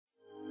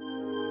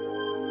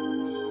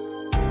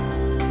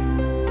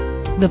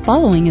The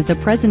following is a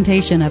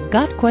presentation of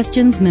Got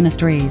Questions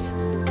Ministries.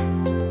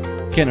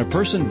 Can a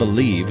person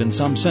believe in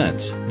some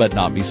sense, but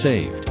not be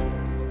saved?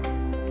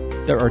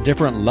 There are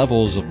different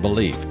levels of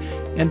belief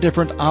and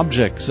different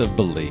objects of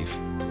belief,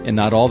 and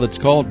not all that's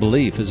called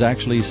belief is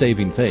actually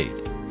saving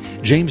faith.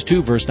 James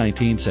 2 verse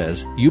 19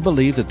 says, "You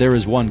believe that there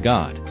is one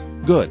God.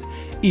 Good.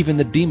 Even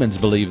the demons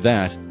believe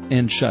that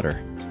and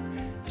shudder."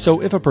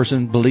 So if a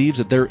person believes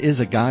that there is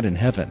a God in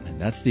heaven,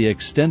 and that's the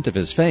extent of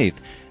his faith,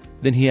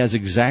 then he has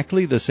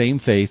exactly the same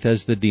faith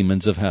as the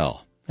demons of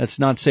hell. That's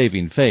not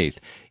saving faith,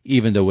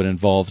 even though it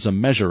involves a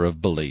measure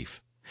of belief.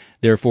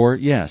 Therefore,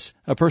 yes,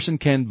 a person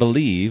can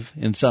believe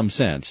in some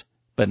sense,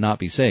 but not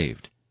be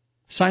saved.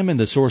 Simon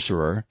the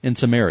sorcerer in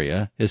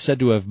Samaria is said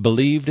to have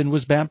believed and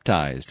was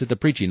baptized at the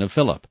preaching of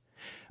Philip.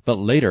 But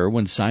later,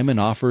 when Simon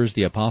offers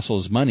the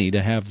apostles money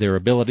to have their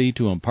ability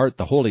to impart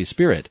the Holy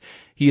Spirit,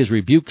 he is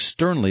rebuked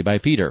sternly by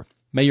Peter.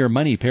 "May your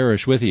money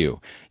perish with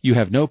you. You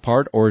have no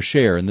part or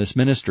share in this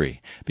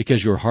ministry,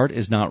 because your heart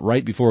is not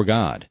right before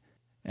God."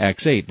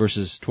 Acts 8,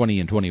 verses 20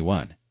 and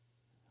 21.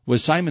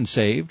 Was Simon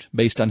saved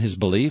based on his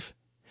belief?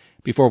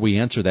 Before we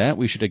answer that,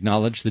 we should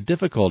acknowledge the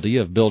difficulty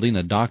of building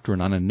a doctrine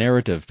on a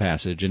narrative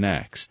passage in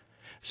Acts.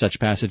 Such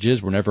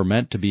passages were never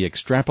meant to be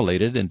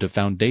extrapolated into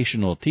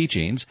foundational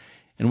teachings,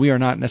 and we are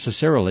not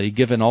necessarily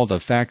given all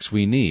the facts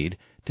we need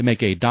to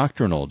make a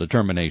doctrinal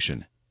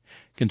determination.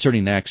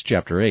 Concerning Acts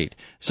chapter 8,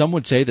 some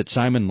would say that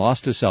Simon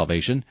lost his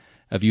salvation,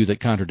 a view that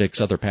contradicts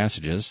other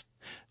passages.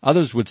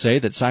 Others would say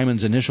that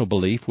Simon's initial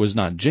belief was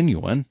not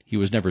genuine, he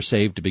was never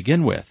saved to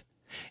begin with.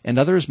 And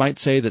others might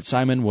say that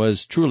Simon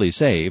was truly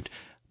saved,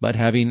 but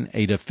having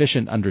a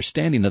deficient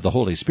understanding of the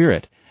Holy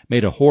Spirit,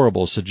 made a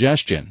horrible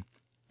suggestion.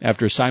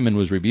 After Simon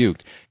was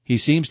rebuked, he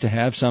seems to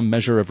have some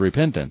measure of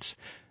repentance.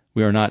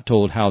 We are not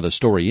told how the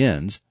story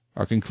ends.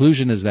 Our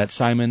conclusion is that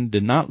Simon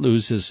did not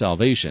lose his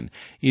salvation.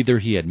 Either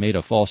he had made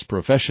a false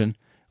profession,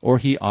 or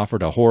he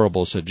offered a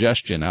horrible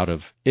suggestion out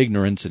of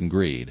ignorance and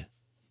greed.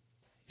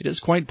 It is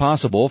quite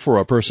possible for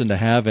a person to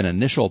have an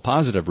initial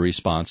positive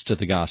response to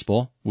the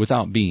gospel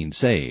without being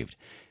saved.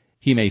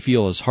 He may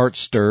feel his heart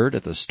stirred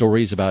at the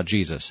stories about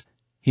Jesus.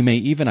 He may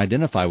even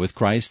identify with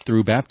Christ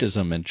through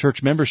baptism and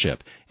church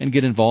membership and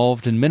get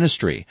involved in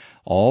ministry,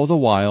 all the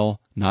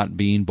while not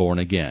being born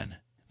again.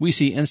 We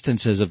see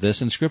instances of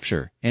this in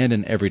Scripture and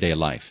in everyday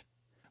life.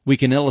 We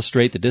can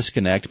illustrate the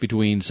disconnect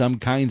between some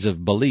kinds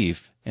of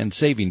belief and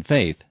saving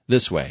faith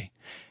this way.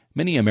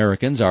 Many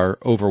Americans are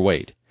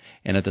overweight,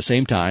 and at the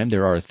same time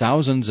there are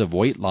thousands of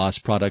weight loss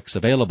products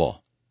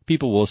available.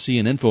 People will see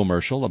an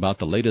infomercial about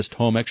the latest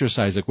home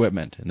exercise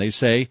equipment, and they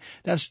say,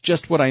 "That's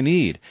just what I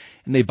need,"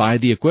 and they buy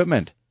the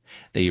equipment.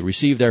 They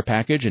receive their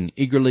package and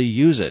eagerly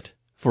use it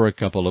for a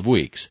couple of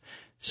weeks.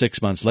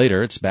 6 months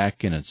later, it's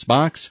back in its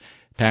box,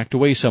 packed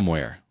away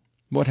somewhere.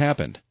 What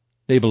happened?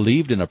 They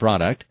believed in a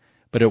product,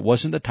 but it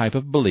wasn't the type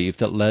of belief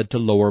that led to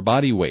lower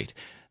body weight.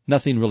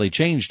 Nothing really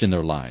changed in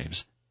their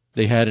lives.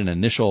 They had an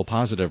initial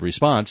positive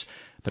response,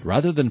 but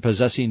rather than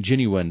possessing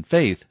genuine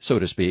faith, so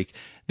to speak,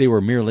 they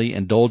were merely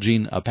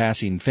indulging a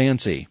passing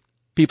fancy.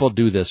 People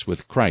do this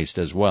with Christ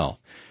as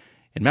well.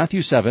 In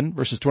Matthew 7,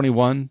 verses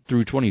 21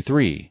 through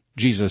 23,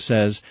 Jesus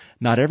says,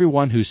 "Not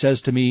everyone who says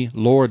to me,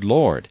 'Lord,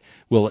 Lord,'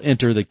 will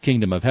enter the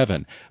kingdom of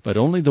heaven, but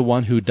only the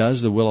one who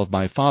does the will of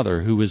my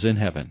Father who is in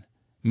heaven.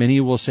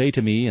 Many will say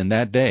to me in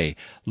that day,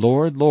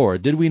 'Lord,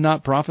 Lord, did we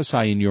not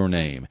prophesy in your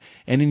name,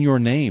 and in your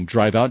name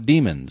drive out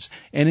demons,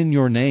 and in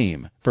your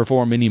name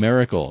perform many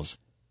miracles?'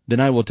 Then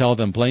I will tell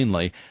them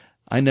plainly,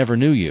 'I never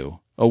knew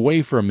you.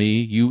 Away from me,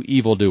 you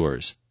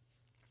evildoers.'"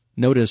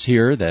 Notice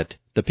here that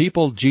the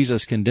people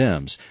Jesus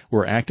condemns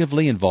were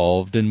actively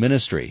involved in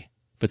ministry,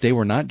 but they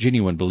were not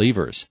genuine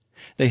believers.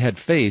 They had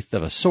faith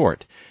of a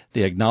sort.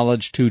 They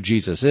acknowledged who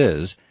Jesus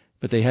is,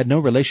 but they had no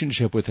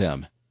relationship with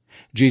him.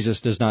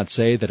 Jesus does not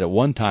say that at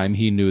one time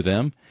he knew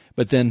them,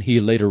 but then he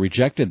later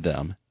rejected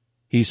them.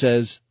 He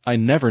says, "I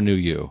never knew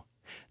you."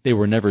 They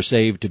were never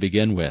saved to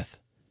begin with.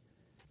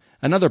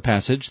 Another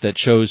passage that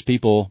shows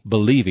people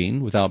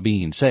believing without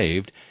being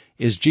saved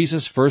is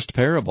Jesus' first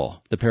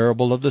parable, the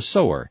parable of the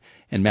sower,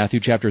 in Matthew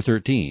chapter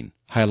 13,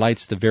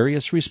 highlights the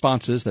various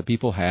responses that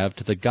people have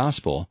to the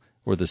gospel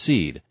or the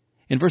seed.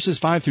 In verses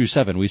 5 through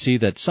 7, we see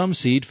that some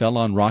seed fell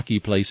on rocky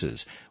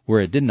places where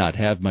it did not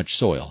have much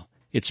soil.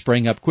 It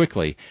sprang up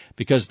quickly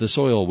because the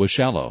soil was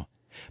shallow.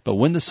 But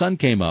when the sun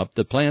came up,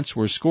 the plants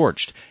were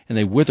scorched, and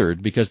they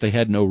withered because they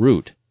had no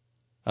root.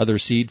 Other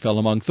seed fell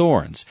among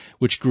thorns,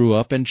 which grew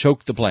up and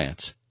choked the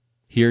plants.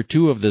 Here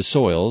 2 of the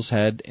soils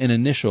had an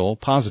initial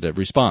positive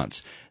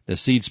response. The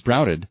seed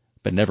sprouted,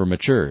 but never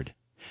matured.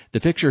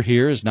 The picture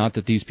here is not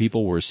that these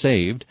people were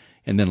saved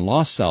and then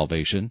lost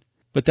salvation,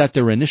 but that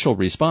their initial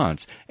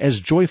response,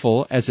 as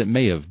joyful as it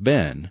may have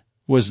been,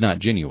 was not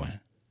genuine.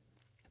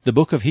 The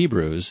book of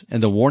Hebrews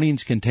and the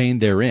warnings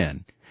contained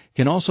therein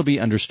can also be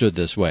understood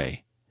this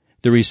way.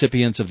 The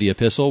recipients of the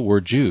epistle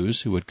were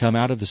Jews who had come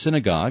out of the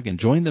synagogue and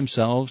joined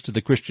themselves to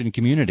the Christian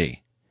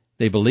community.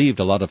 They believed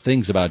a lot of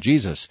things about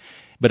Jesus,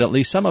 but at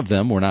least some of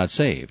them were not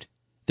saved.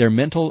 Their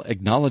mental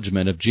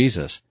acknowledgement of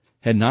Jesus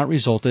had not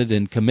resulted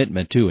in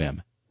commitment to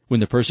him. When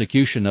the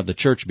persecution of the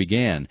church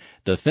began,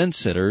 the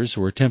fence-sitters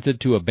were tempted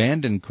to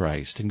abandon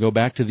Christ and go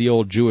back to the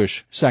old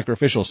Jewish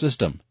sacrificial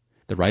system.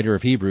 The writer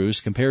of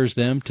Hebrews compares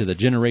them to the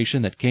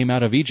generation that came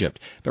out of Egypt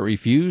but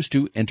refused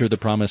to enter the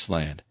Promised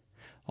Land.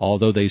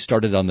 Although they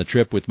started on the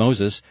trip with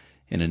Moses,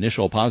 an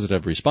initial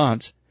positive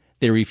response,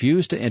 they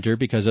refused to enter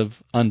because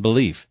of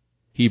unbelief.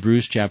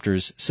 Hebrews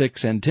chapters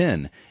 6 and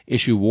 10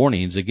 issue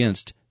warnings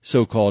against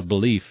so-called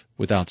belief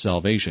without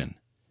salvation.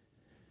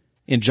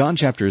 In John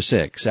chapter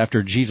 6,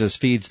 after Jesus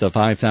feeds the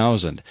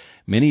 5,000,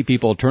 many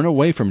people turn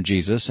away from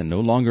Jesus and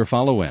no longer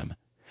follow him.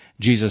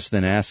 Jesus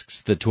then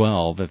asks the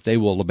 12 if they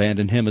will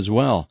abandon him as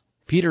well.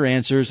 Peter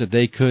answers that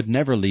they could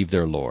never leave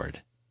their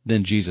Lord.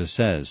 Then Jesus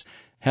says,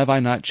 "Have I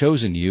not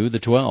chosen you, the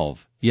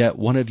 12? Yet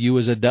one of you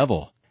is a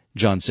devil."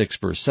 John 6,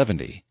 verse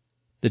 70.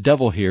 The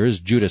devil here is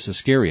Judas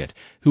Iscariot,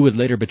 who would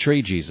later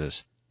betray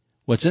Jesus.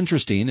 What's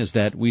interesting is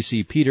that we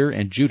see Peter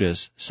and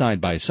Judas side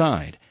by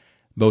side.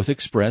 Both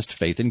expressed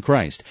faith in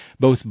Christ.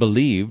 Both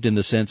believed in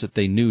the sense that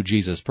they knew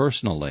Jesus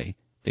personally.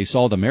 They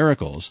saw the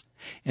miracles,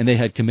 and they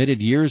had committed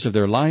years of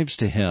their lives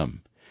to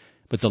him.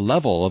 But the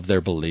level of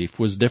their belief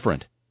was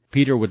different.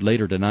 Peter would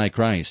later deny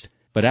Christ,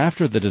 but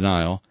after the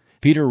denial,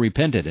 Peter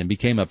repented and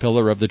became a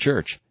pillar of the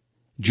church.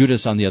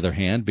 Judas, on the other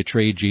hand,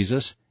 betrayed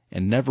Jesus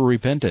and never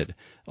repented,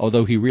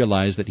 although he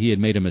realized that he had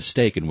made a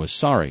mistake and was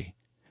sorry.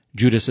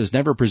 Judas is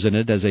never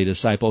presented as a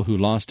disciple who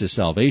lost his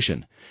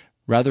salvation.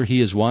 Rather, he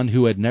is one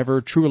who had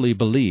never truly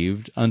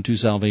believed unto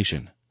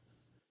salvation.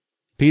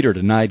 Peter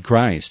denied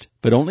Christ,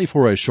 but only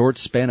for a short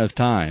span of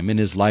time in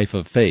his life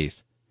of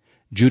faith.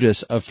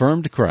 Judas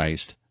affirmed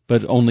Christ,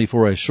 but only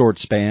for a short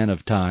span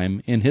of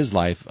time in his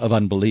life of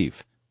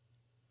unbelief.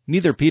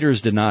 Neither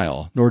Peter's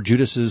denial nor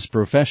Judas's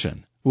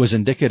profession was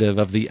indicative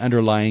of the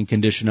underlying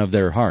condition of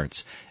their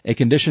hearts, a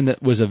condition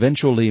that was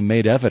eventually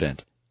made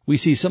evident. We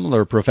see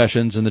similar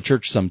professions in the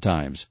church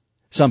sometimes.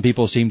 Some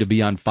people seem to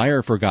be on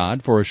fire for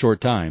God for a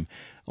short time,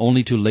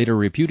 only to later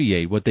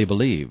repudiate what they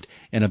believed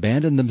and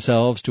abandon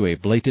themselves to a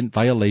blatant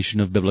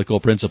violation of biblical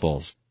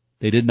principles.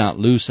 They did not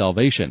lose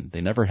salvation. They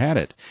never had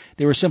it.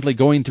 They were simply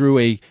going through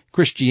a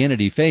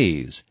Christianity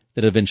phase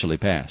that eventually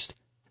passed.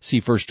 See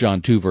 1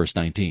 John 2, verse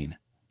 19.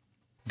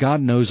 God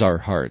knows our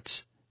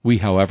hearts. We,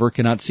 however,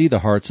 cannot see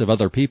the hearts of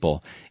other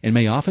people and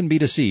may often be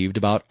deceived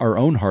about our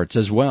own hearts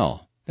as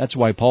well. That's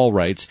why Paul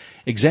writes,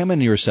 "Examine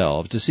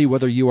yourselves to see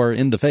whether you are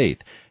in the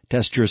faith.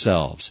 Test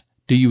yourselves.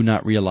 Do you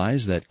not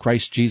realize that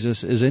Christ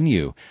Jesus is in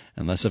you,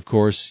 unless, of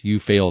course,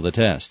 you fail the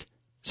test?"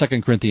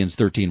 2 Corinthians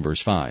 13,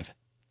 verse 5.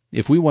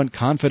 If we want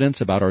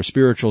confidence about our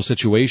spiritual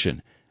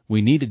situation,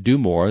 we need to do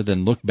more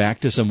than look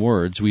back to some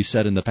words we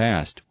said in the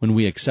past when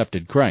we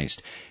accepted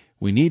Christ.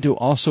 We need to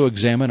also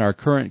examine our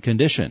current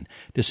condition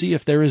to see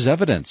if there is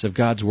evidence of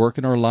God's work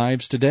in our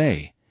lives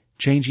today,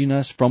 changing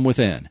us from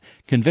within,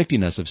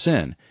 convicting us of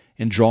sin,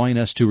 and drawing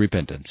us to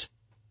repentance.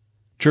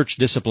 Church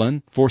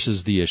discipline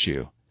forces the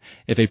issue.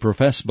 If a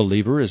professed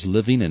believer is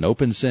living in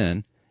open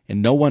sin,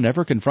 and no one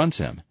ever confronts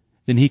him,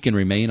 then he can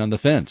remain on the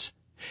fence.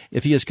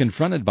 If he is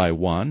confronted by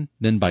one,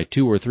 then by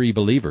 2 or 3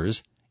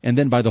 believers, and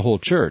then by the whole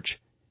church,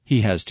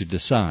 he has to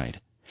decide.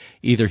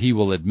 Either he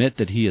will admit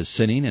that he is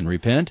sinning and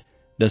repent,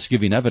 thus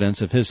giving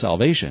evidence of his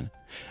salvation,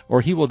 or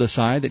he will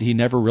decide that he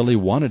never really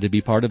wanted to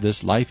be part of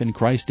this life in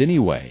Christ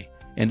anyway,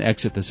 and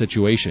exit the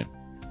situation.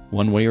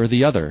 One way or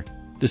the other,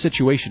 the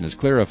situation is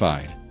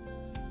clarified.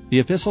 The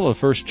epistle of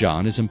 1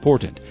 John is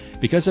important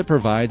because it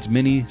provides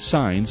many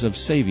signs of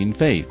saving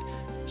faith,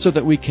 so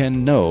that we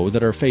can know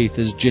that our faith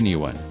is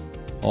genuine.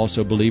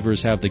 Also,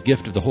 believers have the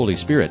gift of the Holy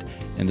Spirit,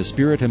 and the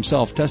Spirit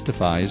Himself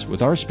testifies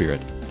with our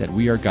spirit that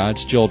we are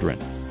God's children.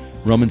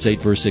 Romans 8,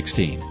 verse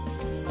 16.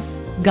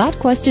 Got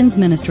Questions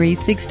Ministry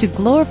seeks to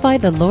glorify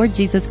the Lord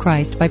Jesus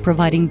Christ by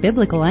providing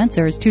biblical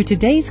answers to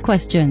today's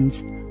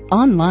questions.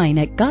 Online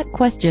at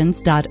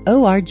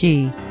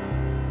gotquestions.org.